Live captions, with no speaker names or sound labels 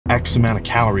X amount of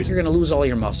calories. You're gonna lose all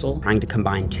your muscle. Trying to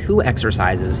combine 2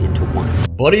 exercises into 1.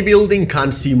 Bodybuilding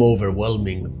can seem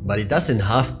overwhelming, but it doesn't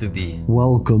have to be.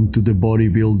 Welcome to the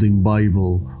Bodybuilding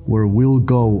Bible, where we'll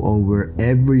go over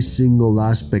every single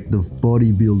aspect of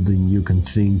bodybuilding you can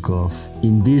think of.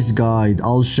 In this guide,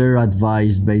 I'll share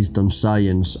advice based on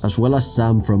science, as well as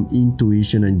some from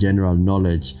intuition and general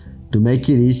knowledge. To make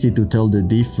it easy to tell the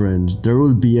difference, there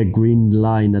will be a green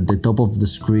line at the top of the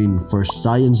screen for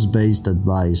science-based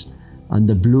advice, and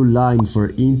the blue line for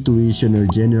intuition or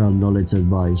general knowledge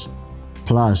advice.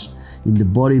 Plus, in the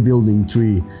bodybuilding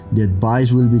tree, the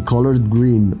advice will be colored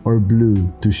green or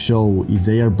blue to show if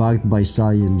they are backed by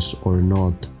science or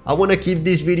not. I want to keep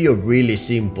this video really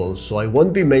simple, so I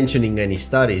won't be mentioning any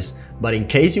studies, but in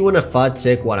case you want to fact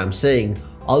check what I'm saying,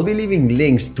 I'll be leaving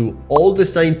links to all the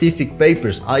scientific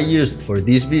papers I used for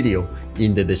this video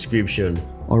in the description.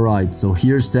 Alright, so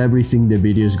here's everything the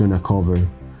video is gonna cover.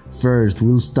 First,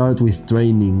 we'll start with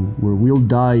training, where we'll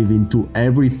dive into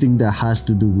everything that has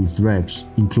to do with reps,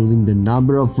 including the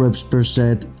number of reps per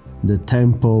set, the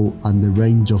tempo, and the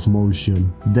range of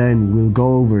motion. Then we'll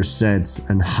go over sets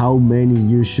and how many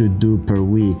you should do per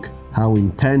week, how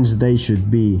intense they should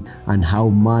be, and how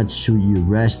much should you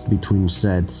rest between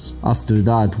sets. After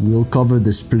that, we'll cover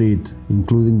the split,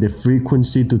 including the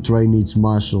frequency to train each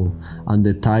muscle and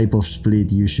the type of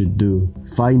split you should do.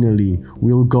 Finally,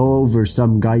 we'll go over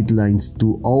some guidelines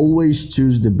to always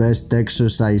choose the best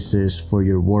exercises for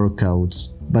your workouts.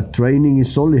 But training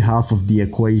is only half of the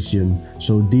equation,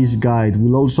 so this guide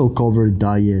will also cover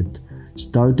diet,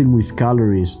 starting with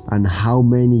calories and how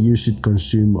many you should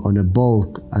consume on a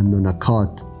bulk and on a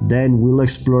cut. Then we'll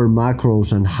explore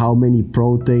macros and how many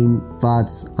protein,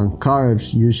 fats, and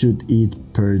carbs you should eat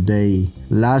per day.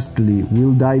 Lastly,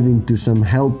 we'll dive into some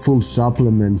helpful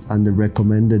supplements and the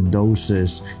recommended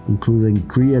doses, including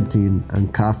creatine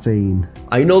and caffeine.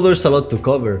 I know there's a lot to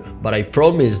cover, but I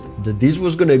promised that this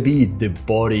was gonna be the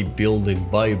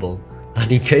bodybuilding Bible. And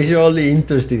in case you're only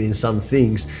interested in some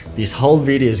things, this whole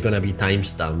video is gonna be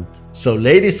timestamped. So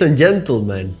ladies and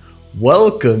gentlemen,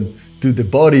 welcome to the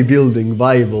Bodybuilding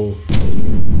Bible.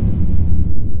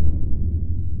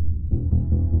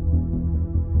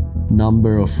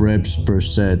 Number of reps per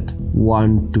set,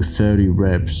 1 to 30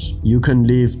 reps. You can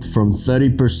lift from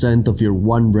 30% of your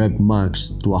 1 rep max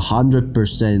to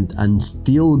 100% and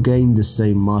still gain the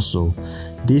same muscle.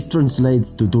 This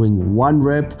translates to doing 1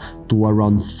 rep to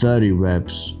around 30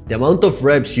 reps. The amount of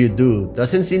reps you do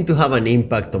doesn't seem to have an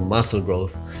impact on muscle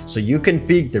growth, so you can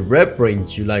pick the rep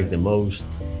range you like the most.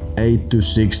 8 to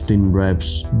 16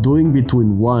 reps. Doing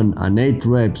between 1 and 8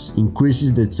 reps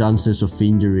increases the chances of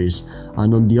injuries,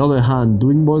 and on the other hand,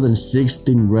 doing more than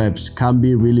 16 reps can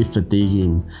be really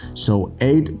fatiguing, so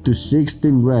 8 to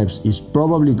 16 reps is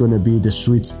probably gonna be the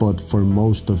sweet spot for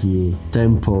most of you.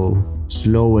 Tempo.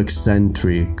 Slow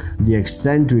eccentric. The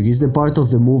eccentric is the part of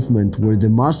the movement where the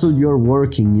muscle you're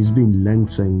working is being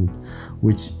lengthened,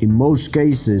 which in most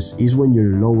cases is when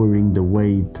you're lowering the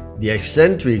weight. The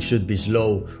eccentric should be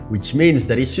slow, which means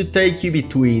that it should take you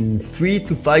between 3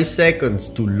 to 5 seconds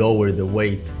to lower the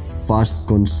weight. Fast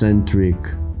concentric.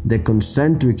 The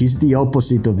concentric is the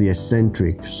opposite of the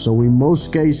eccentric, so in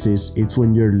most cases it's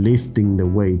when you're lifting the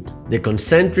weight. The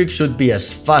concentric should be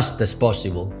as fast as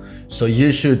possible, so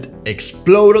you should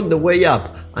explode on the way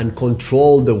up and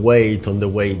control the weight on the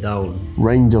way down.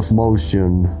 Range of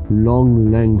motion,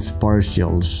 long length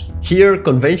partials. Here,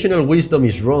 conventional wisdom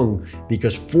is wrong,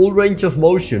 because full range of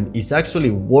motion is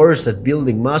actually worse at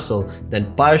building muscle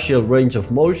than partial range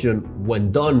of motion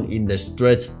when done in the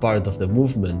stretched part of the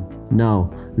movement.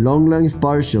 Now, long length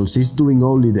partials is doing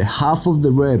only the half of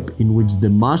the rep in which the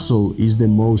muscle is the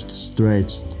most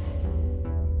stretched.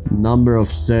 Number of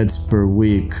sets per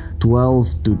week,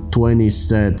 12 to 20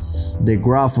 sets. The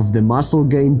graph of the muscle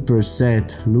gain per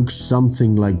set looks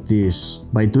something like this.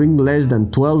 By doing less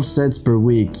than 12 sets per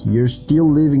week, you're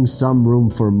still leaving some room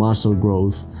for muscle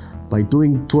growth. By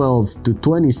doing 12 to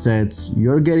 20 sets,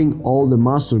 you're getting all the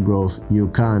muscle growth you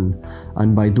can,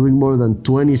 and by doing more than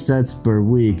 20 sets per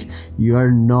week, you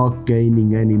are not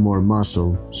gaining any more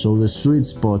muscle, so the sweet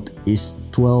spot is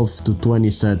 12 to 20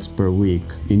 sets per week.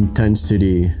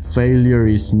 Intensity. Failure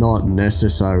is not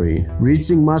necessary.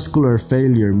 Reaching muscular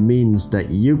failure means that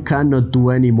you cannot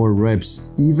do any more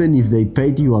reps even if they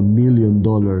paid you $1 million.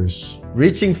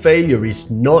 Reaching failure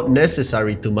is not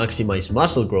necessary to maximize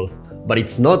muscle growth, but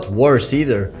it's not worse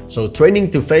either, so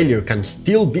training to failure can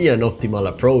still be an optimal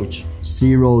approach.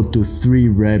 0 to 3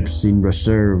 reps in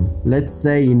reserve. Let's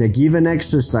say in a given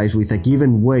exercise with a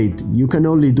given weight, you can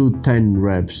only do 10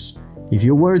 reps. If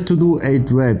you were to do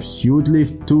 8 reps, you would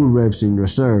leave 2 reps in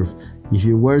reserve, If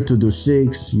you were to do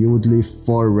 6, you would leave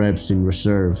 4 reps in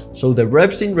reserve. So the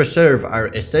reps in reserve are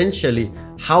essentially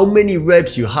how many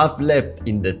reps you have left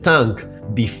in the tank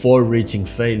before reaching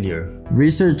failure.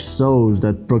 Research shows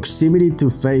that proximity to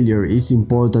failure is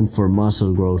important for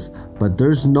muscle growth, but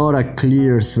there's not a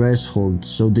clear threshold,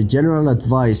 so the general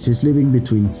advice is leaving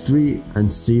between 3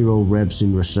 and 0 reps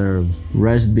in reserve.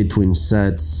 Rest between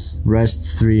sets.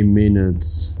 Rest 3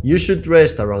 minutes. You should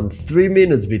rest around 3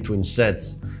 minutes between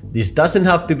sets. This doesn't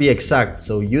have to be exact,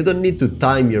 so you don't need to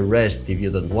time your rest if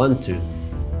you don't want to.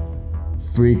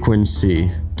 Frequency.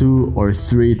 2 or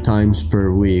 3 times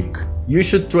per week. You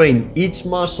should train each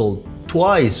muscle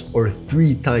twice or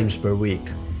 3 times per week.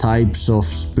 Types of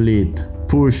split.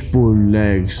 Push-pull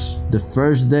legs. The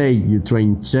first day you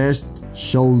train chest,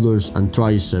 shoulders and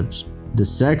triceps. The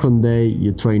second day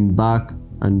you train back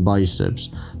and biceps.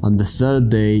 And the third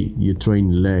day you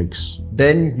train legs.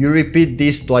 Then you repeat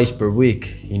this twice per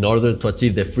week in order to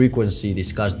achieve the frequency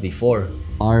discussed before.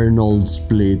 Arnold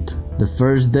split. The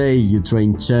first day you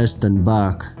train chest and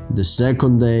back. The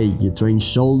second day you train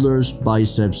shoulders,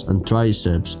 biceps and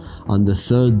triceps. And the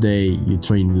third day you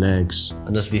train legs.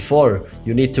 And as before,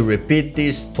 you need to repeat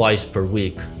this twice per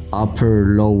week.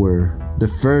 Upper lower. The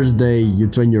first day you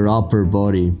train your upper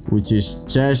body, which is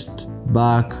chest,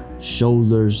 back,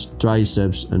 shoulders,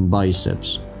 triceps and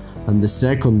biceps. And the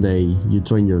second day you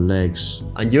train your legs.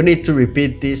 And you need to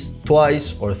repeat this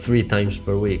twice or 3 times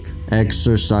per week.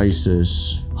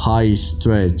 Exercises. High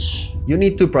stretch. You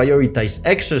need to prioritize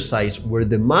exercise where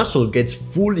the muscle gets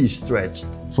fully stretched.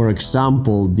 For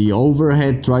example, the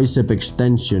overhead tricep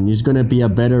extension is gonna be a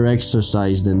better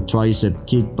exercise than tricep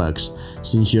kickbacks,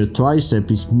 since your tricep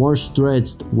is more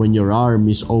stretched when your arm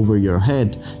is over your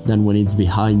head than when it's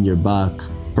behind your back.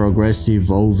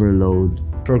 Progressive overload.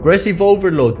 Progressive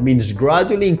overload means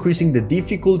gradually increasing the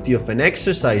difficulty of an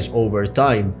exercise over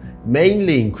time,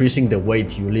 mainly increasing the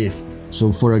weight you lift.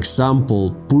 So for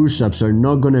example, push-ups are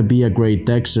not gonna be a great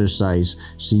exercise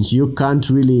since you can't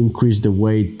really increase the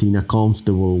weight in a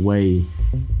comfortable way.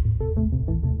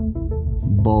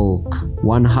 Bulk.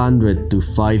 100 to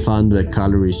 500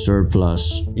 calorie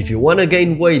surplus. If you want to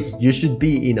gain weight, you should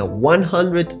be in a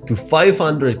 100 to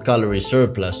 500 calorie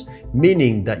surplus,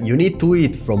 meaning that you need to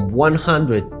eat from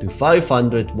 100 to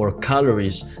 500 more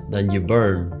calories than you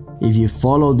burn. If you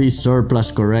follow this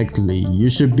surplus correctly, you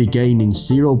should be gaining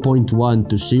 0.1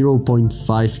 to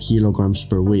 0.5 kilograms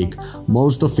per week,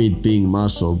 most of it being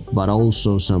muscle, but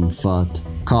also some fat.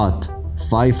 Cut.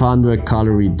 500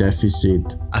 calorie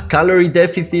deficit. A calorie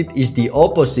deficit is the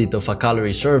opposite of a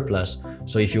calorie surplus,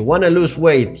 so if you want to lose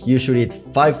weight, you should eat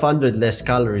 500 less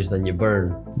calories than you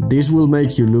burn. This will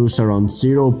make you lose around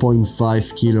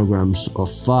 0.5 kilograms of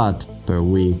fat per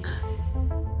week.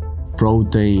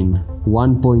 Protein.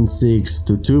 1.6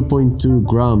 to 2.2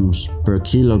 grams per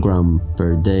kilogram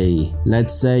per day.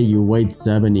 Let's say you weigh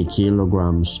 70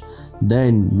 kilograms.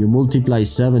 Then you multiply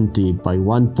 70 by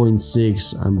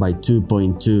 1.6 and by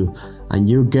 2.2 and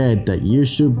you get that you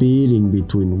should be eating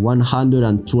between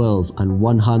 112 and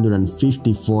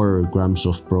 154 grams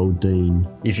of protein.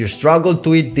 If you struggle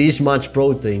to eat this much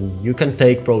protein, you can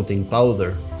take protein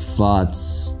powder.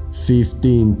 Fats.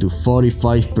 15 to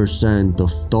 45%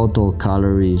 of total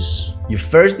calories. You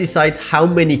first decide how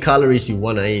many calories you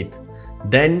want to eat.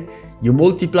 Then you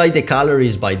multiply the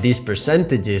calories by these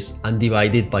percentages and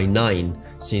divide it by 9,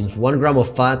 since 1 gram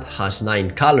of fat has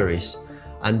 9 calories.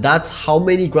 And that's how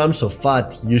many grams of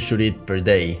fat you should eat per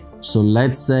day. So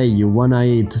let's say you wanna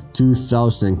eat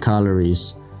 2000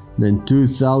 calories. Then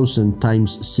 2000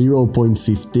 times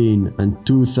 0.15 and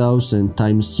 2000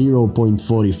 times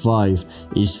 0.45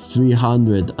 is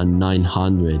 300 and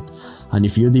 900. And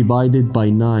if you divide it by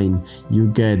 9, you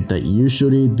get that you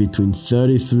should eat between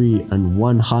 33 and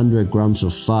 100 grams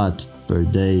of fat per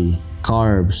day.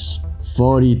 Carbs.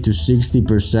 40 to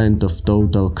 60% of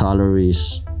total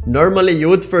calories. Normally you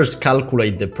would first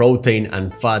calculate the protein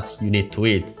and fats you need to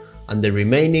eat, and the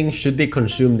remaining should be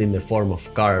consumed in the form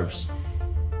of carbs.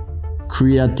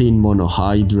 Creatine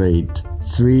monohydrate.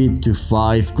 3 to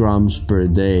 5 grams per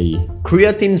day.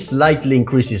 Creatine slightly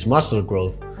increases muscle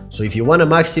growth, so if you want to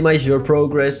maximize your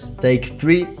progress, take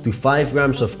 3 to 5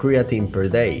 grams of creatine per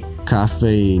day.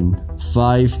 Caffeine.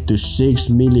 5 to 6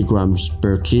 milligrams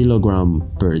per kilogram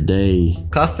per day.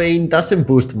 Caffeine doesn't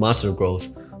boost muscle growth,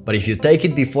 but if you take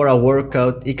it before a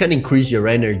workout, it can increase your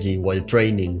energy while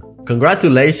training.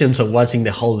 Congratulations on watching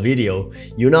the whole video.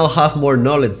 You now have more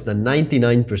knowledge than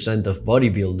 99% of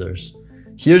bodybuilders.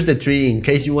 Here's the tree in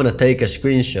case you want to take a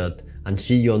screenshot, and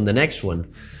see you on the next one.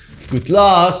 Good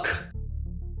luck!